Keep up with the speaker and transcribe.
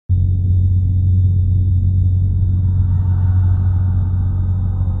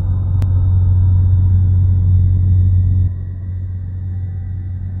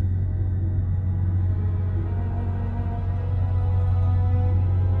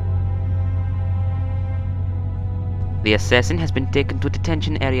The assassin has been taken to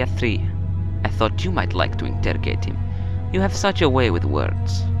Detention Area 3. I thought you might like to interrogate him. You have such a way with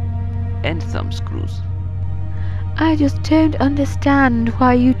words. And thumbscrews. I just don't understand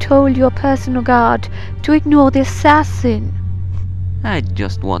why you told your personal guard to ignore the assassin. I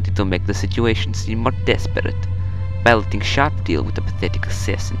just wanted to make the situation seem more desperate. By letting Sharp deal with the pathetic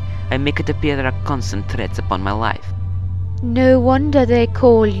assassin, I make it appear there are constant threats upon my life. No wonder they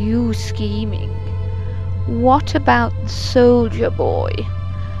call you scheming. What about the soldier boy?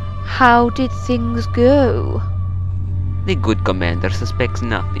 How did things go? The good commander suspects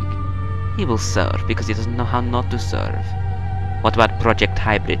nothing. He will serve because he doesn't know how not to serve. What about Project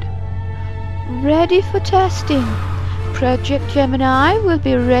Hybrid? Ready for testing. Project Gemini will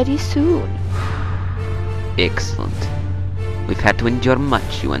be ready soon. Excellent. We've had to endure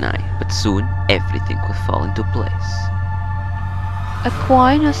much, you and I, but soon everything will fall into place.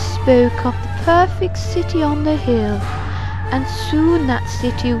 Aquinas spoke of the perfect city on the hill, and soon that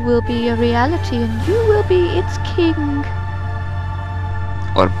city will be a reality and you will be its king.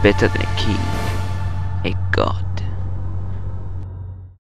 Or better than a king, a god.